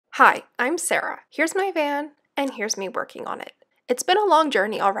Hi, I'm Sarah. Here's my van, and here's me working on it. It's been a long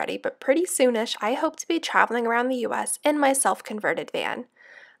journey already, but pretty soonish I hope to be traveling around the US in my self-converted van.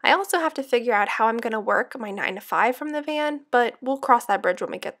 I also have to figure out how I'm going to work my 9 to 5 from the van, but we'll cross that bridge when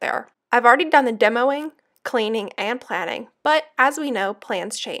we get there. I've already done the demoing, cleaning, and planning, but as we know,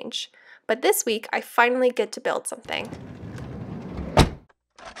 plans change. But this week, I finally get to build something.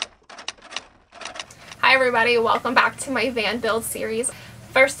 Hi everybody, welcome back to my van build series.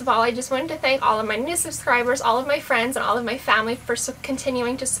 First of all, I just wanted to thank all of my new subscribers, all of my friends, and all of my family for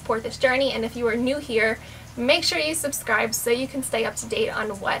continuing to support this journey. And if you are new here, make sure you subscribe so you can stay up to date on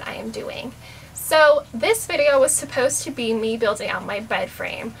what I am doing. So this video was supposed to be me building out my bed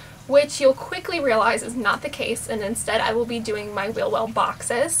frame, which you'll quickly realize is not the case, and instead I will be doing my wheel well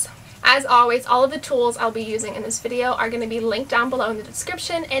boxes. As always, all of the tools I'll be using in this video are going to be linked down below in the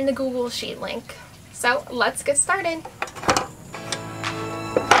description and the Google Sheet link. So let's get started.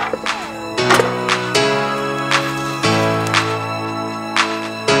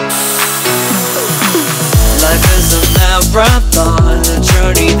 Life is a marathon, a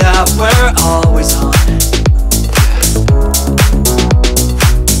journey that we're always on.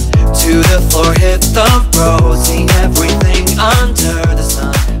 To the floor, hit the road, see everything under the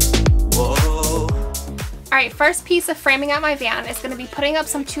sun. Whoa. Alright, first piece of framing out my van is going to be putting up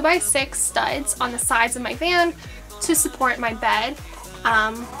some 2x6 studs on the sides of my van to support my bed.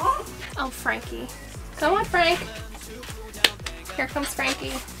 Oh, Frankie. Come on, Frank. Here comes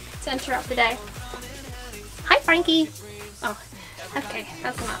Frankie to interrupt the day. Hi, Frankie. Oh, okay,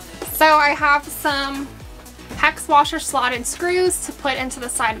 that's enough. So I have some hex washer slotted screws to put into the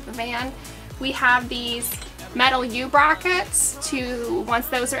side of the van. We have these metal U-brackets once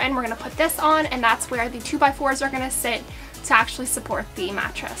those are in, we're going to put this on, and that's where the 2x4s are going to sit to actually support the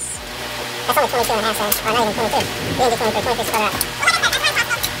mattress. That's only 22.5 cents, or not even 22. You need 23, 26 for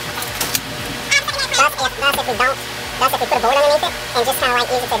That's if we put a board underneath it and just kind of like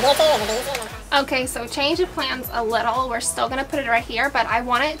use it to adhere to, it'll be easier. Okay, so change of plans a little. We're still going to put it right here, but I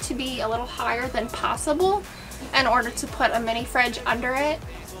want it to be a little higher than possible in order to put a mini fridge under it.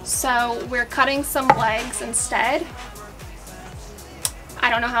 So we're cutting some legs instead. I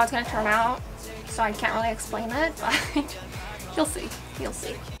don't know how it's going to turn out, so I can't really explain it, but you'll see. You'll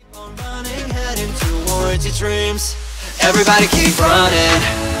see. Running, heading towards your dreams. Everybody keep running.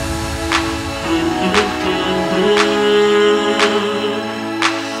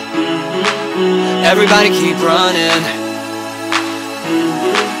 Everybody keep running.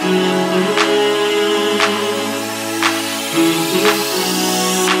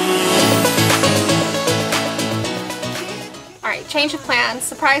 Alright, change of plans.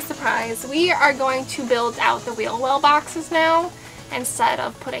 Surprise, surprise. We are going to build out the wheel well boxes now instead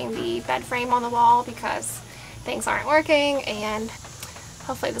of putting the bed frame on the wall because things aren't working, and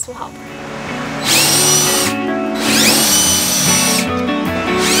hopefully this will help.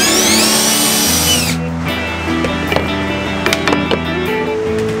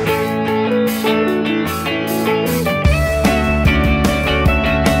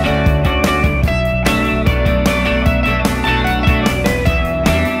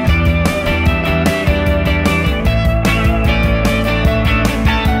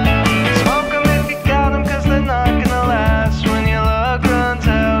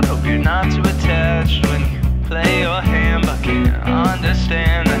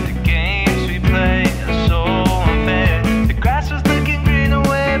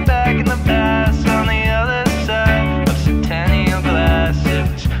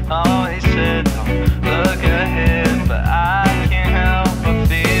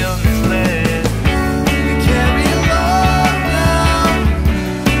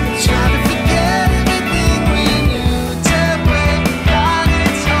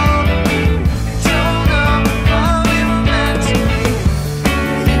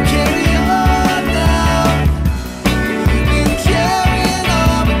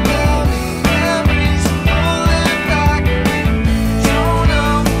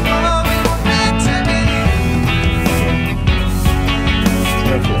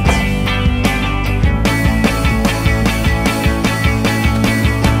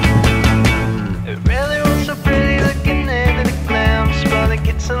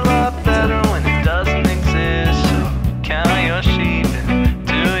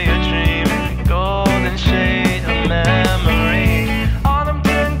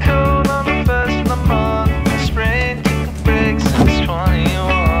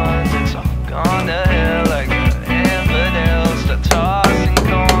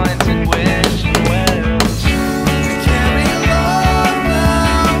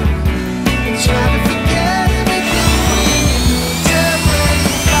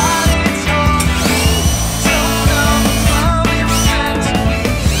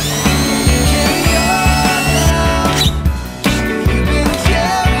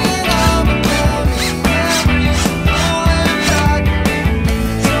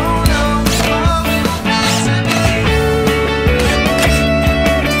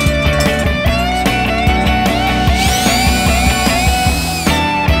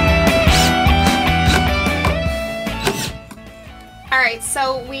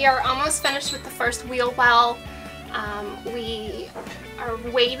 so we are almost finished with the first wheel well. We are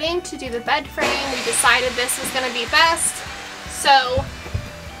waiting to do the bed frame. We decided this was going to be best. So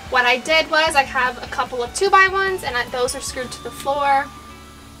what I did was I have a couple of 2x1s, and those are screwed to the floor,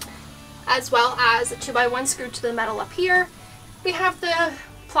 as well as a 2x1 screwed to the metal up here. We have the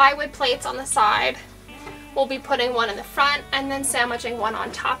plywood plates on the side. We'll be putting one in the front and then sandwiching one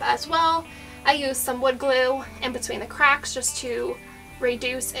on top as well. I used some wood glue in between the cracks just to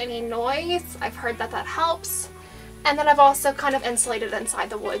reduce any noise. I've heard that that helps. And then I've also kind of insulated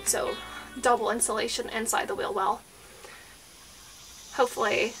inside the wood, so double insulation inside the wheel well.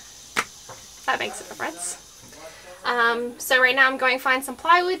 Hopefully that makes a difference. So right now I'm going to find some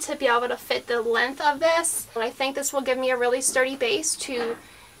plywood to be able to fit the length of this. And I think this will give me a really sturdy base to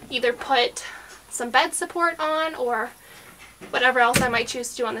either put some bed support on or whatever else I might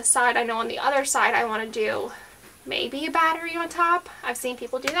choose to do on this side. I know on the other side I want to do maybe a battery on top. I've seen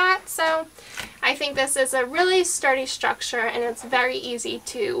people do that. So I think this is a really sturdy structure and it's very easy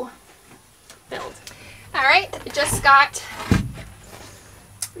to build. Alright, just got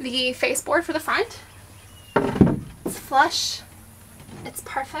the faceboard for the front. It's flush. It's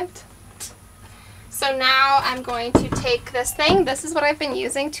perfect. So now I'm going to take this thing. This is what I've been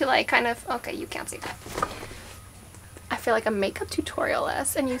using to like kind of, okay, you can't see that. I feel like a makeup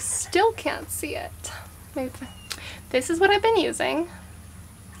tutorialist and you still can't see it. Maybe. This is what I've been using.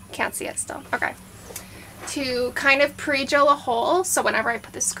 Can't see it still. Okay. To kind of pre-drill a hole so whenever I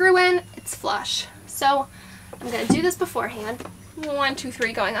put the screw in, it's flush. So I'm going to do this beforehand. 1, 2,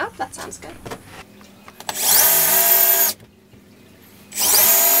 3 going up. That sounds good.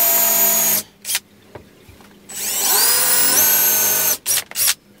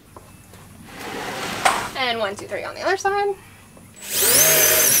 And 1, 2, 3 on the other side.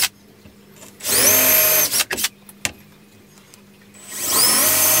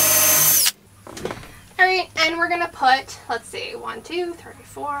 Alright, and we're gonna put, let's see, 1, 2, 3,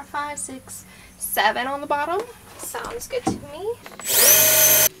 4, 5, 6, 7 on the bottom. Sounds good to me.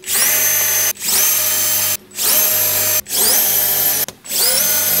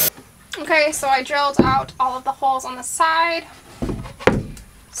 Okay, so I drilled out all of the holes on the side.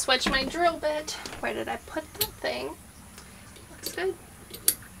 Switch my drill bit. Where did I put the thing? Looks good.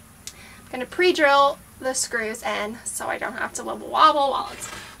 I'm gonna pre-drill the screws in so I don't have to wobble wobble while it's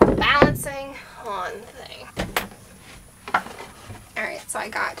balancing on the thing. Alright, so I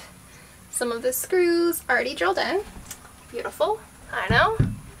got some of the screws already drilled in. Beautiful, I know.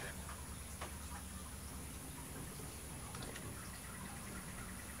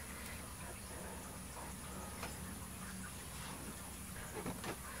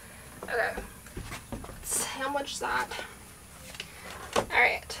 Okay, let's sandwich that.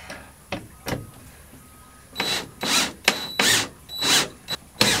 Alright.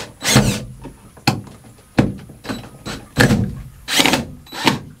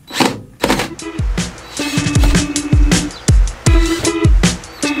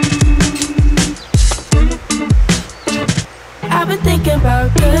 I've been thinking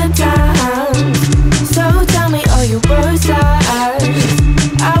about good times, so tell me all your worst lies.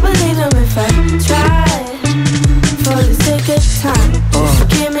 I believe them if I try, for the sake of time. Just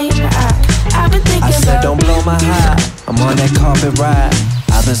give me the eye. I've been thinking I said about don't blow my high, I'm on that carpet ride.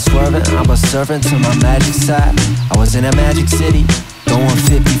 I've been swerving, I'm a servant to my magic side. I was in a magic city, going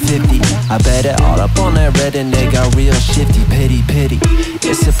 50-50. I bet it all up on that red and they got real shifty. Pity, pity,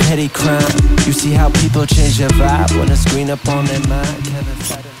 it's a petty crime. You see how people change their vibe when a screen up on their mind.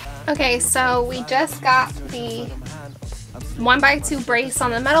 Okay, so we just got the 1x2 brace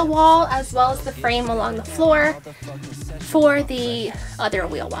on the metal wall as well as the frame along the floor for the other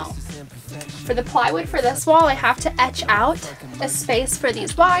wheel well. For the plywood for this wall, I have to etch out a space for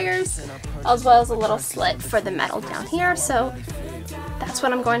these wires as well as a little slit for the metal down here, so that's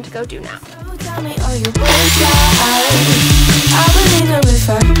what I'm going to go do now. tell me all your worst lies. I believe them if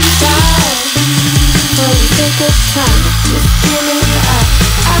I die, for the sake of time. Just give me the eye.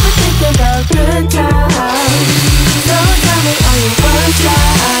 I've been thinking about good times, so tell me all your worst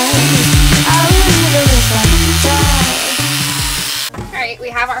lies. I believe them if I die. Alright, we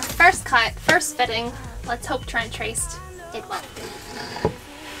have our first cut, first fitting. Let's hope Trent traced it well.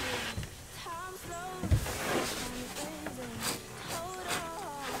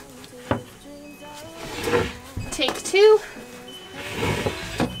 Take two.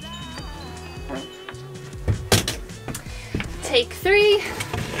 Take three.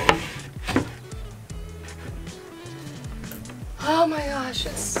 Oh my gosh,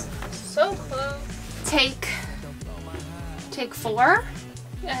 it's so close. Take four.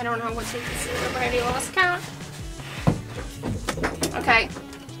 I don't know what take this is. I've already lost count. Okay,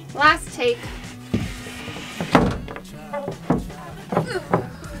 last take.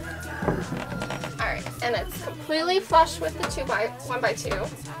 Alright, and it's completely flush with the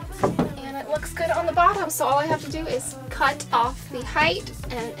 1x2. And it looks good on the bottom, so all I have to do is cut off the height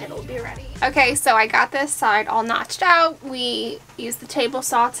and it'll be ready. Okay, so I got this side all notched out. We used the table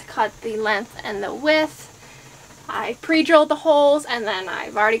saw to cut the length and the width. I pre-drilled the holes, and then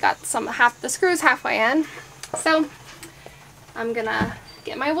I've already got the screws halfway in. So I'm gonna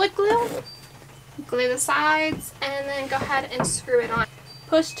get my wood glue, glue the sides, and then go ahead and screw it on.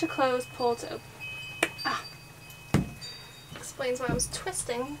 Push to close, pull to open. Ah. Explains why I was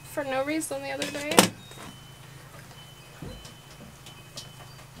twisting for no reason the other day.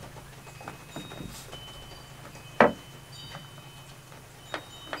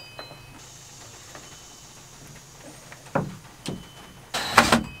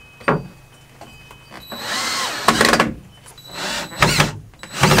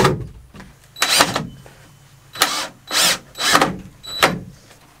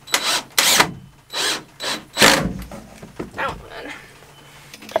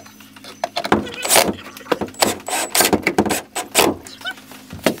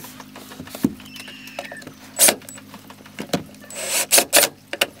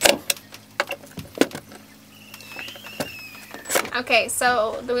 Okay,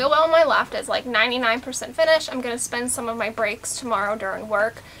 so the wheel well on my left is like 99% finished. I'm going to spend some of my breaks tomorrow during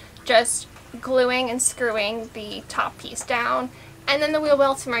work just gluing and screwing the top piece down. And then the wheel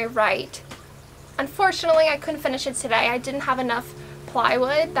well to my right. Unfortunately, I couldn't finish it today. I didn't have enough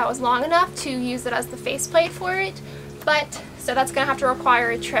plywood that was long enough to use it as the faceplate for it. So that's going to have to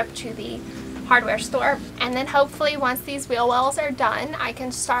require a trip to the hardware store. And then hopefully once these wheel wells are done, I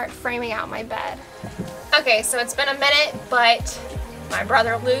can start framing out my bed. Okay, so it's been a minute, but my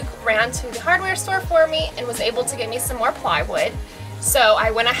brother Luke ran to the hardware store for me and was able to get me some more plywood. So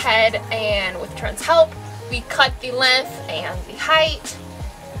I went ahead and with Trent's help, we cut the length and the height.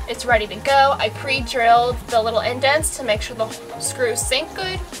 It's ready to go. I pre-drilled the little indents to make sure the screws sink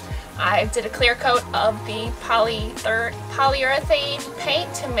good. I did a clear coat of the polyurethane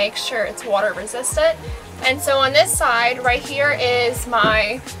paint to make sure it's water resistant. And so on this side right here is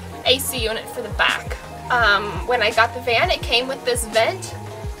my AC unit for the back. When I got the van, it came with this vent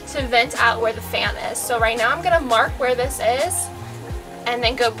to vent out where the fan is. So right now I'm going to mark where this is and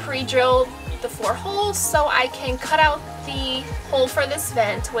then go pre-drill the 4 holes so I can cut out the hole for this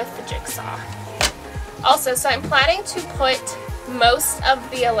vent with the jigsaw. Also, so I'm planning to put most of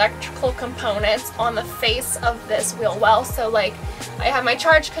the electrical components on the face of this wheel well. So like I have my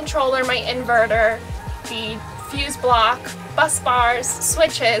charge controller, my inverter, the fuse block, bus bars,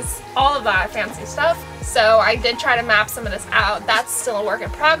 switches, all of that fancy stuff. So I did try to map some of this out. That's still a work in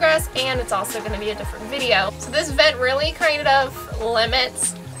progress, and it's also going to be a different video. So this vent really kind of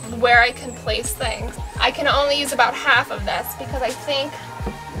limits where I can place things. I can only use about half of this because I think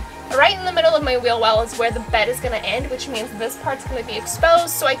right in the middle of my wheel well is where the bed is going to end, which means this part's going to be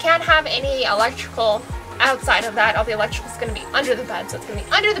exposed, so I can't have any electrical outside of that. All the electrical is going to be under the bed, so it's going to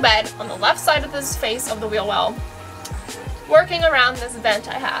be under the bed on the left side of this face of the wheel well, working around this vent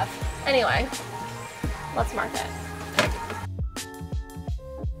I have. Anyway, let's mark it.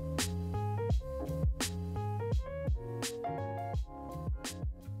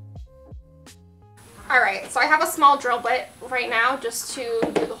 Alright, so I have a small drill bit right now just to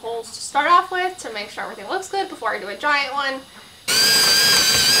do the holes to start off with to make sure everything looks good before I do a giant one.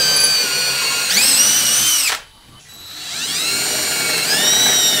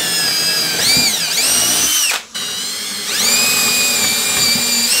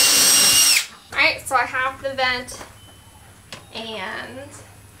 Alright, so I have the vent and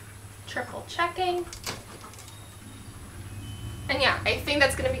triple checking. And yeah, I think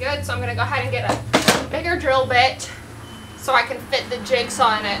that's going to be good, so I'm going to go ahead and get a bigger drill bit so I can fit the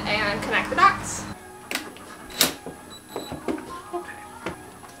jigsaw in it and connect the dots. Okay.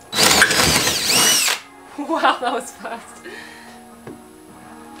 Wow, that was fast.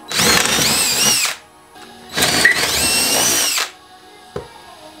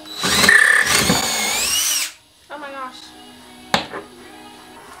 Oh my gosh.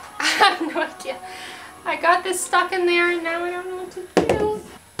 I have no idea. I got this stuck in there and now I don't know what to do.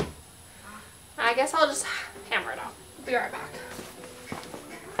 I guess I'll just hammer it out. I'll be right back.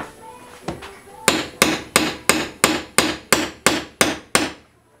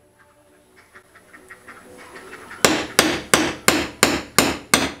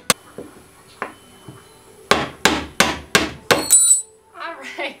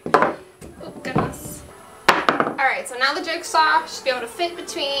 Alright. Oh goodness. Alright, so now the jigsaw should be able to fit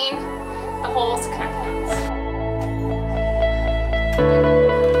between the holes to connect the dots.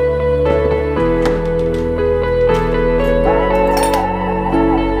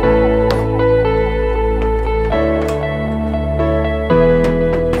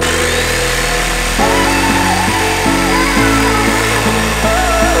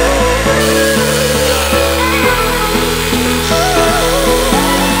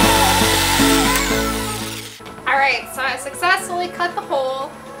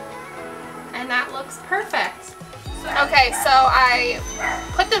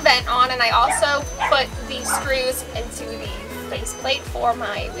 the vent on, and I also put the screws into the faceplate for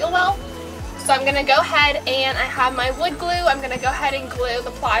my wheel well. So I'm going to go ahead and I have my wood glue. I'm going to go ahead and glue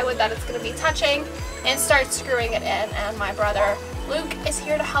the plywood that it's going to be touching and start screwing it in. And my brother Luke is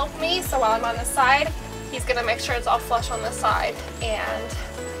here to help me. So while I'm on the side, he's going to make sure it's all flush on the side, and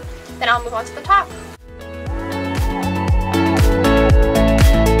then I'll move on to the top.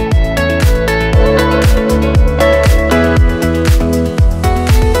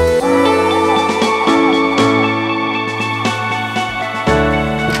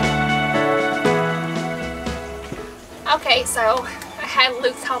 Okay, so I had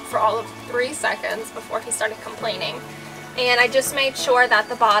Luke's help for all of 3 seconds before he started complaining. And I just made sure that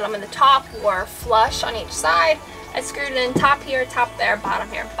the bottom and the top were flush on each side. I screwed it in top here, top there, bottom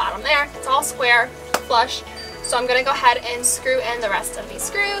here, bottom there. It's all square, flush. So I'm going to go ahead and screw in the rest of these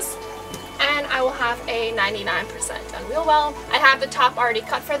screws. And I will have a 99% done wheel well. I have the top already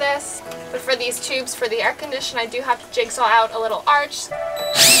cut for this. But for these tubes for the air condition, I do have to jigsaw out a little arch.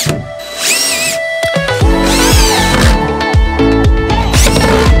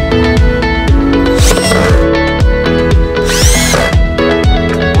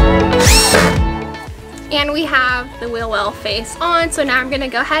 And we have the wheel well face on, so now I'm going to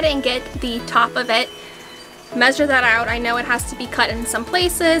go ahead and get the top of it, measure that out. I know it has to be cut in some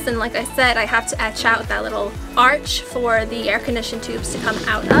places, and like I said, I have to etch out that little arch for the air conditioned tubes to come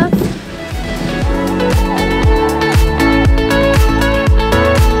out of.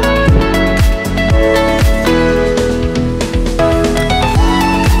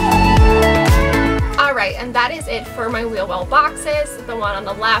 And that is it for my wheel well boxes. The one on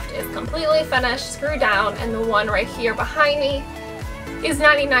the left is completely finished, screwed down, and the one right here behind me is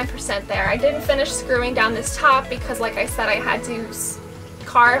 99% there. I didn't finish screwing down this top because, like I said, I had to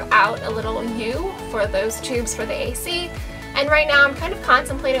carve out a little U for those tubes for the AC, and right now I'm kind of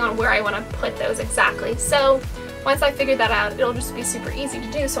contemplating on where I want to put those exactly. So once I figure that out, it'll just be super easy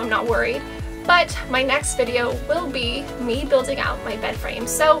to do, so I'm not worried. But my next video will be me building out my bed frame.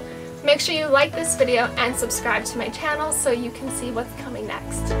 So make sure you like this video and subscribe to my channel so you can see what's coming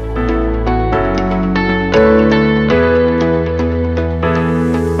next.